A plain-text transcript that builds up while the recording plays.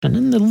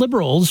election, and the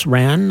Liberals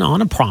ran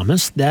on a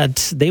promise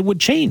that they would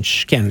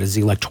change Canada's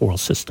electoral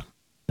system.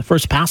 The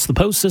first past the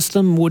post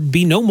system would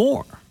be no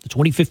more. The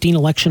 2015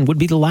 election would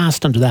be the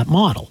last under that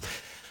model.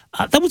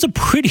 That was a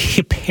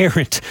pretty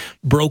apparent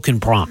broken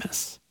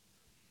promise.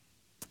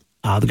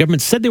 The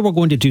government said they were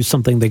going to do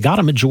something. They got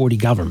a majority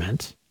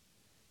government.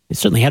 They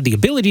certainly had the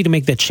ability to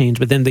make that change,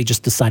 but then they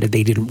just decided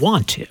they didn't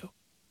want to.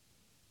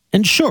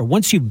 And sure,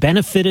 once you've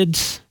benefited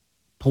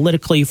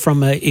politically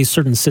from a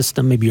certain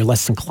system, maybe you're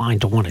less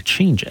inclined to want to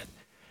change it.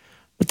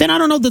 But then I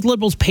don't know that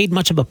Liberals paid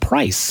much of a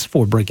price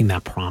for breaking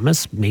that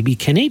promise. Maybe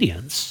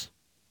Canadians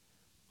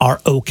are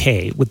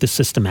okay with the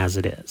system as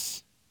it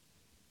is.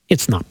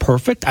 It's not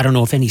perfect. I don't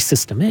know if any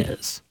system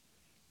is.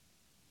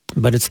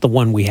 But it's the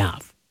one we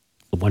have.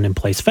 The one in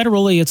place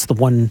federally, it's the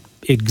one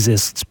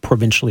exists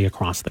provincially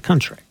across the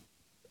country.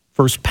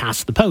 First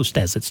past the post,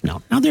 as it's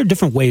known. Now, there are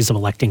different ways of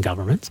electing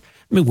governments.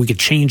 I mean, we could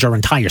change our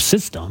entire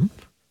system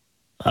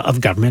of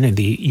government, and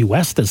the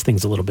U.S. does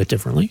things a little bit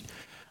differently.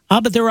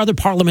 But there are other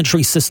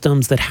parliamentary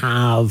systems that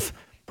have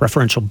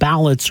preferential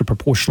ballots or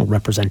proportional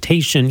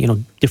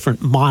representation,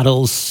 different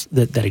models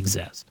that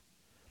exist.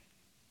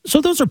 So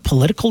those are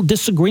political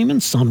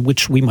disagreements on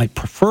which we might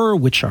prefer,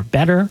 which are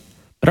better.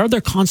 But are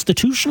there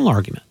constitutional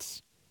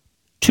arguments?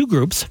 Two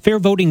groups, Fair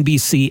Voting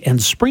BC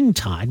and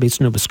Springtide, based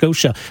in Nova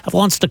Scotia, have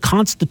launched a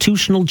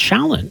constitutional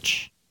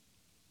challenge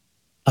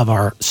of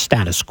our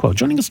status quo.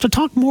 Joining us to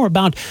talk more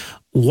about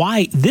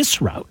why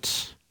this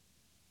route.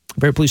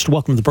 Very pleased to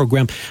welcome to the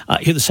program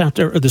here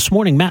this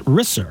morning, Matt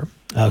Risser,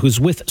 who's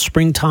with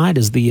Springtide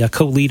as the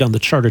co-lead on the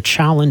Charter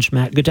Challenge.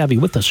 Matt, good to have you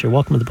with us. You're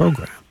welcome to the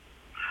program.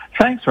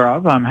 Thanks,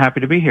 Rob. I'm happy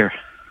to be here.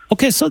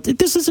 Okay, so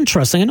this is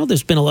interesting. I know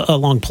there's been a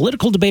long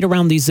political debate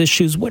around these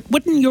issues.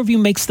 What in your view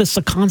makes this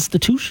a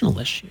constitutional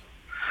issue?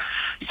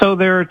 So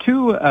there are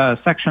two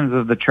sections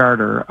of the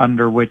Charter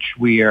under which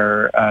we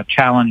are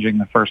challenging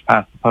the first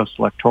past the post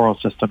electoral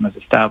system as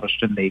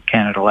established in the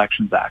Canada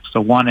Elections Act.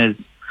 So one is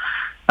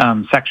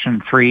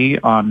Section 3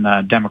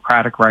 on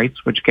democratic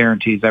rights, which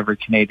guarantees every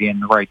Canadian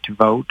the right to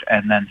vote,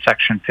 and then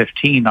Section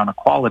 15 on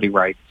equality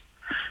rights,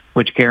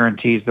 which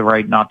guarantees the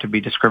right not to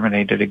be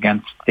discriminated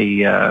against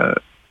the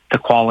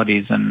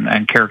qualities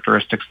and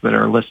characteristics that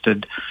are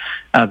listed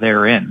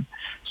therein.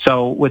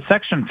 So with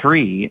Section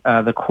 3,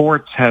 the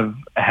courts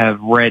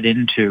have read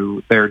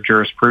into their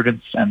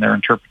jurisprudence and their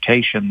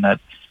interpretation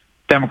that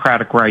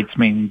democratic rights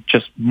mean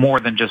just more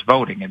than just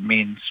voting. It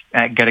means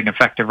getting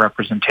effective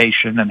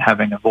representation and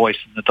having a voice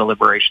in the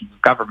deliberations of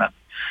government.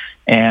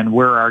 And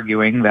we're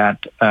arguing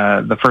that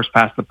the first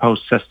past the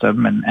post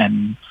system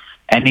and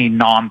any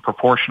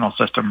non-proportional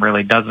system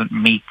really doesn't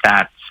meet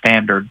that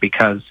standard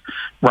because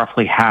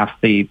roughly half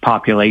the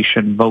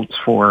population votes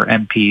for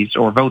MPs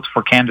or votes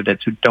for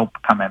candidates who don't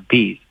become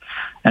MPs,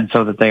 and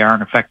so that they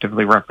aren't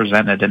effectively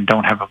represented and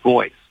don't have a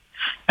voice.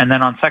 And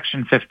then on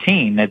Section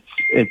 15,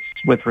 it's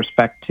with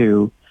respect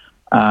to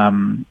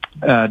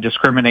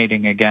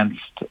discriminating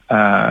against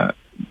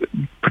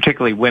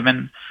particularly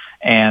women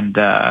and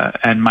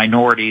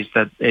minorities,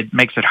 that it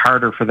makes it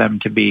harder for them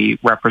to be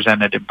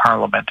represented in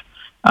Parliament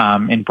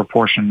in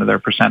proportion to their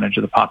percentage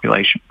of the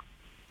population.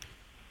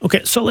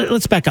 Okay, so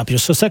let's back up here.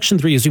 So Section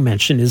 3, as you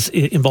mentioned,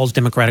 involves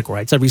democratic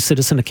rights. Every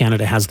citizen of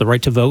Canada has the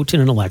right to vote in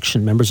an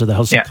election, members of the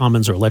House of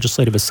Commons or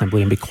Legislative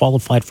Assembly, and be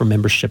qualified for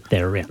membership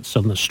therein. So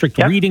in the strict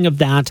reading of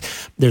that,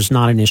 there's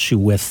not an issue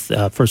with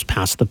first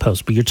past the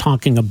post. But you're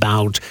talking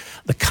about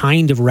the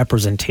kind of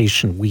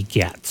representation we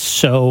get.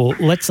 So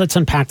let's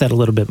unpack that a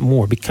little bit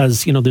more,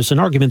 because there's an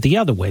argument the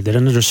other way that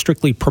under a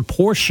strictly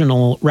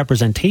proportional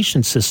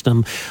representation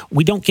system,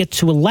 we don't get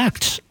to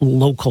elect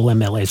local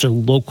MLAs or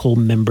local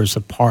members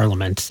of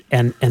Parliament.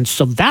 And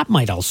so that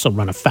might also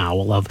run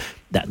afoul of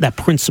that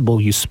principle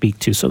you speak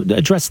to. So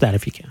address that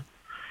if you can.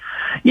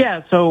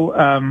 Yeah,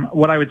 so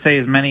what I would say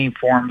is many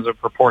forms of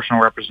proportional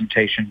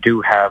representation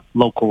do have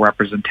local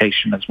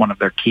representation as one of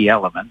their key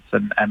elements,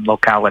 and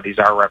localities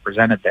are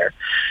represented there.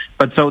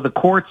 But so the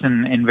courts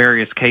in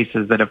various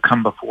cases that have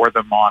come before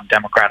them on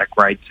democratic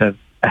rights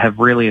have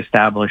really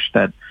established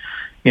that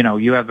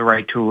you have the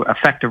right to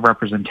effective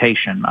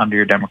representation under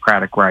your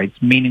democratic rights,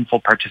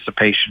 meaningful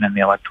participation in the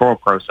electoral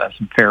process,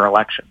 and fair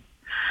elections.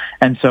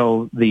 And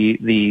so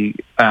the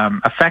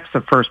effects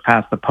of first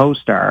past the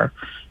post are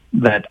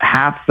that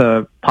half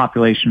the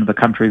population of the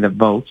country that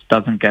votes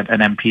doesn't get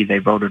an MP they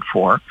voted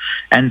for.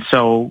 And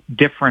so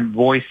different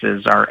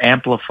voices are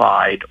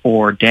amplified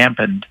or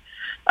dampened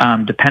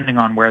depending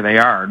on where they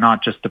are,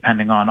 not just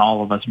depending on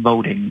all of us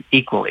voting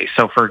equally.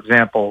 So, for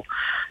example,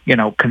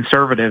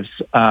 conservatives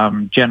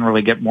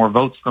generally get more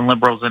votes than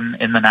liberals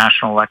in the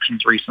national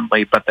elections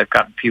recently, but they've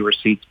gotten fewer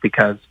seats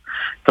because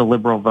the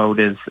liberal vote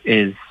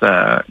is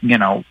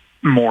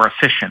more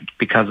efficient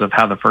because of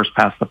how the first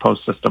past the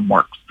post system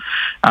works.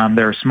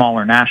 There are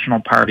smaller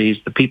national parties,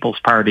 the People's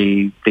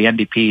Party, the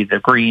NDP, the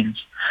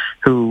Greens,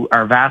 who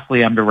are vastly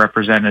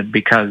underrepresented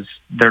because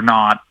they're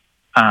not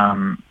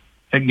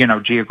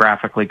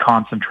geographically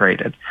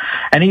concentrated.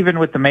 And even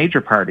with the major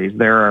parties,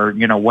 there are,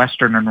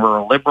 Western and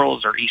rural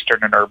liberals or Eastern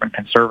and urban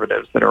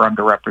conservatives that are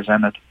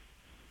underrepresented.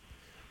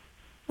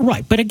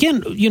 Right. But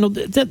again,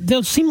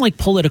 those seem like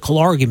political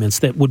arguments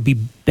that would be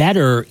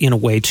better in a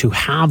way to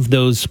have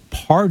those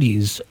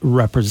parties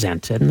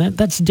represented. And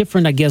that's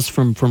different, I guess,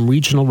 from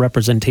regional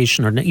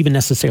representation or even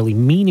necessarily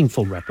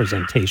meaningful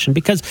representation.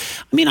 Because,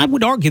 I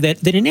would argue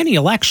that in any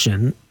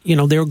election,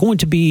 there are going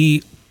to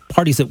be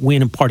parties that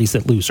win and parties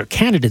that lose, or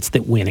candidates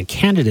that win and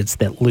candidates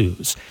that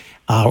lose.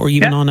 Or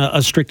even on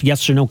a strict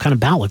yes or no kind of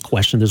ballot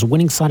question, there's a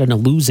winning side and a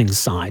losing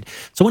side.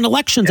 So in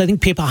elections, I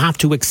think people have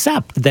to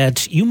accept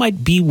that you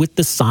might be with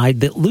the side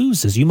that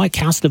loses. You might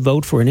cast a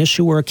vote for an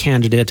issue or a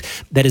candidate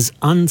that is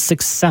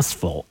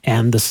unsuccessful,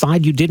 and the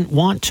side you didn't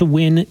want to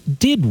win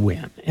did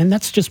win. And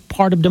that's just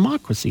part of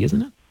democracy,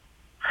 isn't it?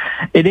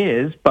 It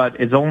is, but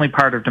it's only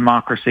part of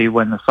democracy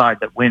when the side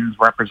that wins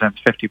represents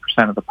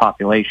 50% of the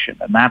population.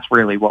 And that's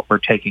really what we're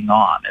taking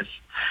on, is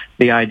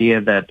the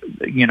idea that,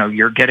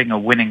 you're getting a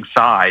winning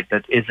side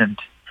that isn't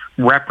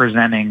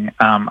representing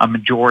a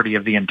majority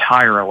of the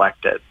entire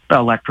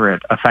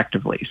electorate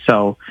effectively.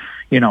 So,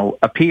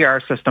 a PR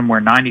system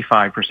where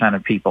 95%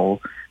 of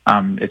people,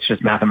 it's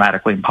just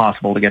mathematically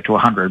impossible to get to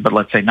 100, but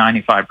let's say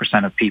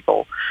 95% of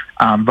people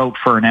vote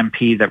for an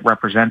MP that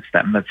represents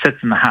them, that sits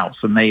in the House,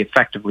 and they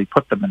effectively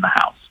put them in the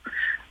House.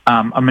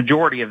 A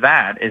majority of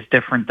that is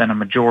different than a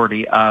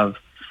majority of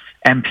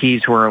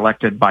MPs who are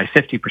elected by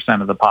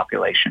 50% of the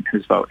population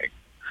who's voting.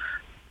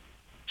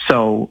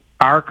 So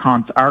our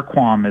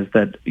qualm is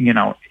that,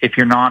 if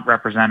you're not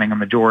representing a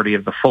majority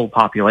of the full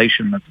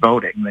population that's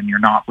voting, then you're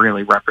not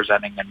really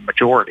representing a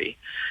majority.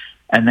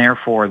 And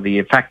therefore, the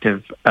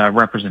effective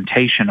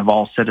representation of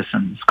all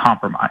citizens is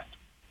compromised.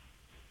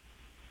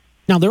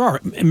 Now, there are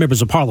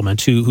members of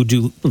Parliament who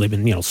do live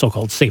in,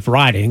 so-called safe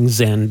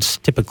ridings and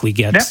typically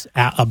get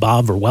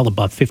above or well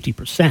above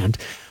 50%.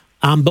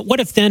 But what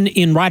if then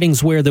in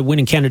ridings where the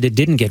winning candidate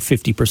didn't get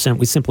 50%,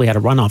 we simply had a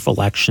runoff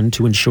election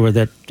to ensure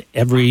that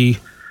every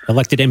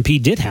elected MP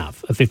did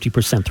have a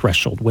 50%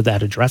 threshold? Would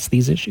that address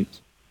these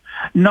issues?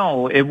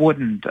 No, it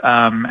wouldn't.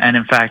 And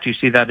in fact, you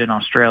see that in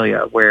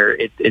Australia, where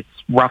it's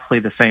roughly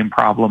the same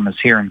problem as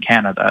here in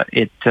Canada.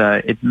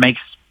 It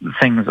makes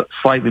things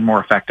slightly more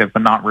effective,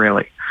 but not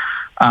really.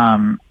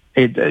 A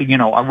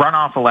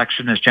runoff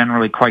election is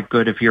generally quite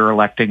good if you're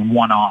electing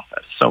one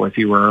office. So if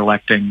you were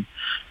electing,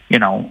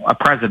 a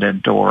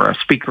president or a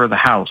speaker of the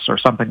House or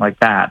something like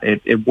that,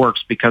 it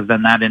works, because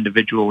then that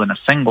individual in a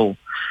single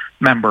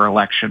member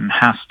election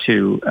has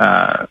to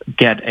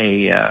get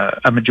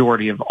a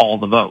majority of all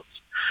the votes.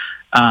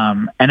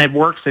 And it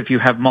works if you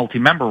have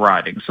multi-member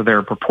ridings. So there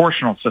are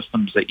proportional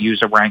systems that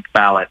use a ranked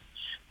ballot,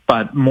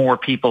 but more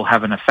people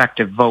have an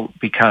effective vote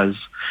because,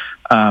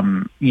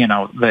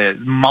 the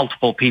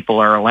multiple people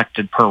are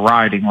elected per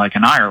riding, like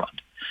in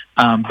Ireland.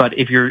 But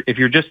if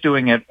you're just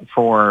doing it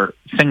for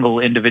single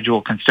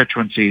individual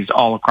constituencies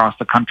all across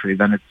the country,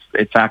 then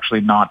it's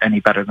actually not any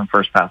better than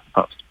first past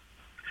the post.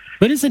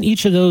 But isn't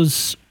each of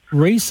those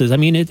races,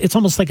 it's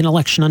almost like an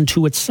election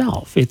unto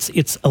itself.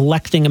 It's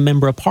electing a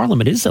member of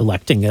Parliament, is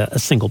electing a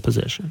single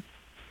position.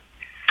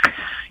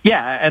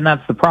 Yeah, and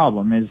that's the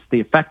problem, is the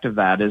effect of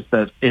that is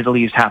that it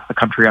leaves half the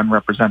country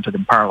unrepresented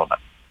in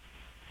Parliament.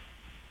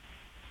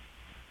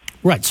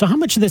 Right. So how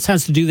much of this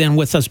has to do then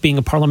with us being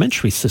a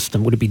parliamentary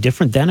system? Would it be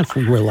different then if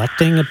we were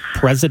electing a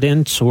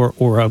president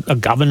or a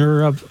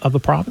governor of a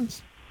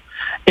province?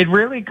 It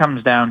really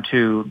comes down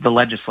to the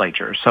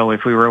legislature. So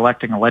if we were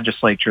electing a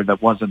legislature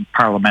that wasn't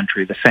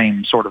parliamentary, the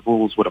same sort of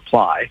rules would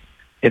apply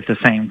if the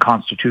same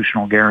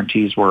constitutional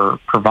guarantees were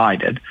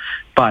provided.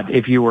 But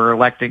if you were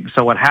electing,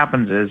 so what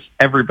happens is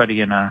everybody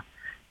in a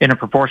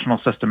proportional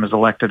system is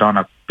elected on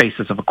a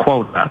basis of a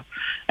quota,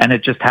 and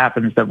it just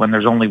happens that when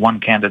there's only one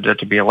candidate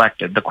to be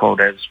elected, the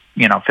quota is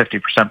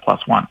 50%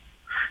 plus one.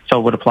 So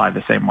it would apply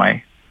the same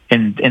way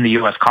in the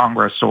U.S.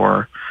 Congress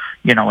or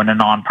in a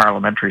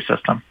non-parliamentary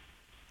system.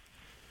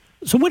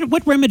 So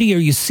what remedy are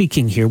you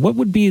seeking here? What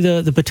would be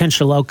the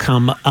potential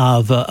outcome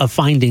of a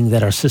finding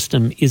that our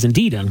system is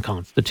indeed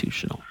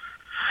unconstitutional?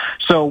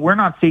 So we're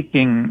not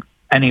seeking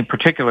any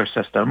particular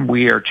system.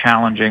 We are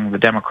challenging the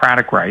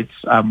democratic rights.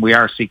 We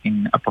are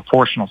seeking a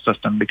proportional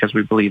system because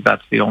we believe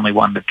that's the only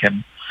one that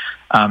can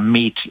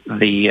meet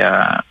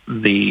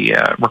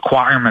the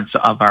requirements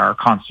of our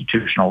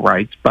constitutional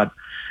rights. But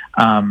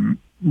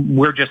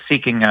we're just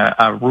seeking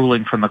a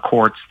ruling from the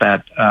courts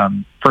that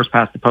first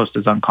past the post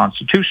is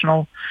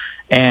unconstitutional,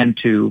 and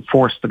to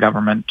force the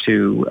government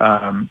to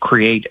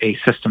create a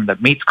system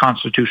that meets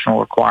constitutional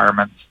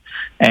requirements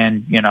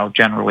and,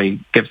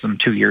 generally gives them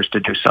 2 years to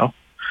do so.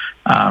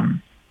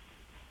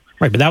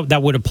 Right, but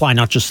that would apply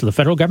not just to the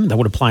federal government, that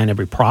would apply in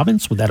every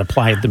province? Would that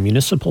apply at the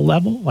municipal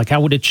level? Like, how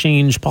would it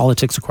change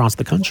politics across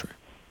the country?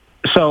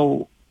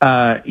 So,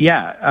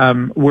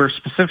 we're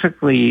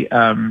specifically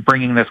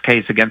bringing this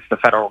case against the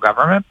federal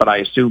government, but I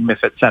assume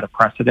if it set a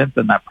precedent,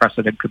 then that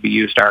precedent could be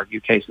used to argue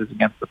cases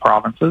against the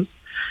provinces.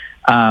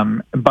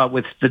 But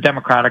with the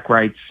democratic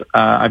rights,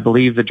 I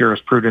believe the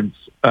jurisprudence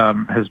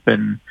has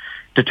been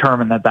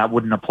determined that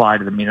wouldn't apply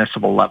to the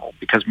municipal level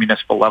because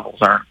municipal levels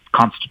aren't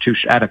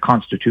at a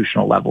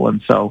constitutional level,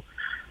 and so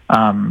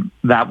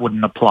that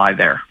wouldn't apply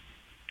there,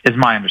 is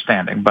my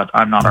understanding, but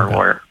I'm not our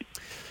lawyer.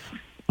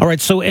 All right.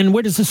 So, and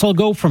where does this all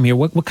go from here?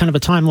 What kind of a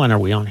timeline are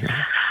we on here?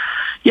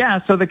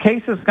 Yeah, so the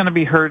case is going to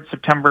be heard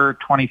September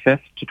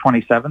 25th to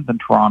 27th in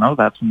Toronto.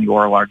 That's when the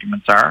oral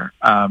arguments are.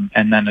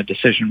 And then a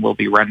decision will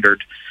be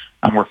rendered.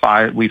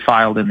 We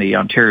filed in the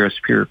Ontario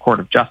Superior Court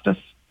of Justice.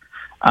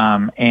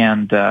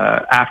 And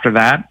after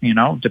that,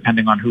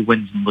 depending on who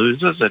wins and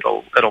loses,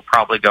 it'll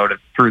probably go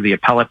through the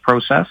appellate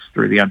process,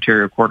 through the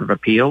Ontario Court of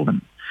Appeal,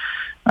 and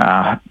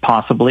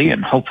possibly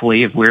and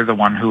hopefully, if we're the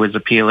one who is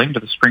appealing,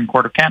 to the Supreme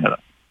Court of Canada.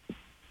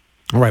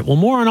 All right. Well,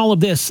 more on all of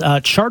this.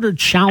 Chartered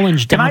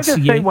Challenge. Can I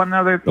just say one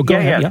other? Oh, go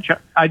ahead. Yeah.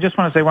 I just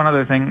want to say one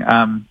other thing.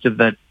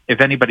 That if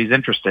anybody's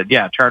interested,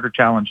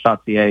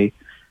 charterchallenge.ca.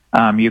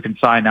 You can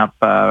sign up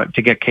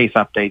to get case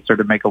updates or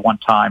to make a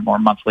one-time or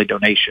monthly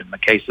donation. The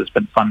case has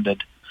been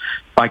funded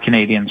by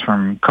Canadians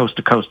from coast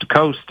to coast to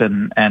coast,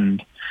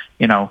 and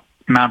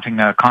mounting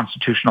a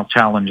constitutional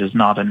challenge is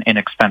not an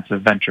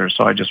inexpensive venture.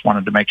 So I just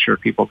wanted to make sure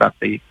people got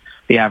the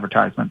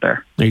advertisement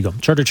there. There you go.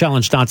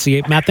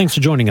 Charterchallenge.ca. Matt, thanks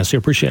for joining us. We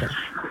appreciate it.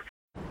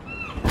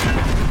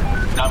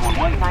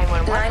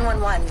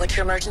 911. What's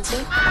your emergency?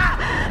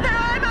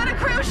 I'm on a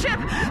cruise ship.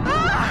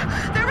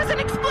 There was an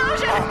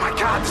explosion. Oh my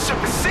God, the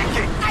ship is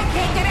sinking. I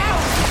can't get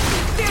out.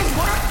 There's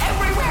water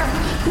everywhere.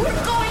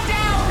 We're going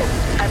down.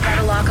 I've got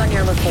a lock on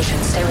your location.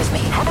 Stay with me.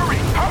 Hurry.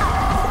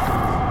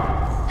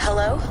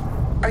 Hello?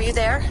 Are you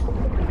there?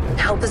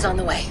 Help is on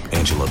the way.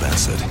 Angela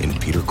Bassett and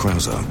Peter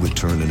Krause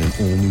return in an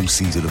all-new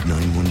season of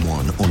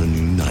 911 on a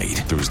new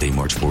night. Thursday,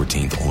 March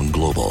 14th on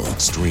Global.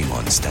 Stream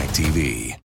on Stack TV.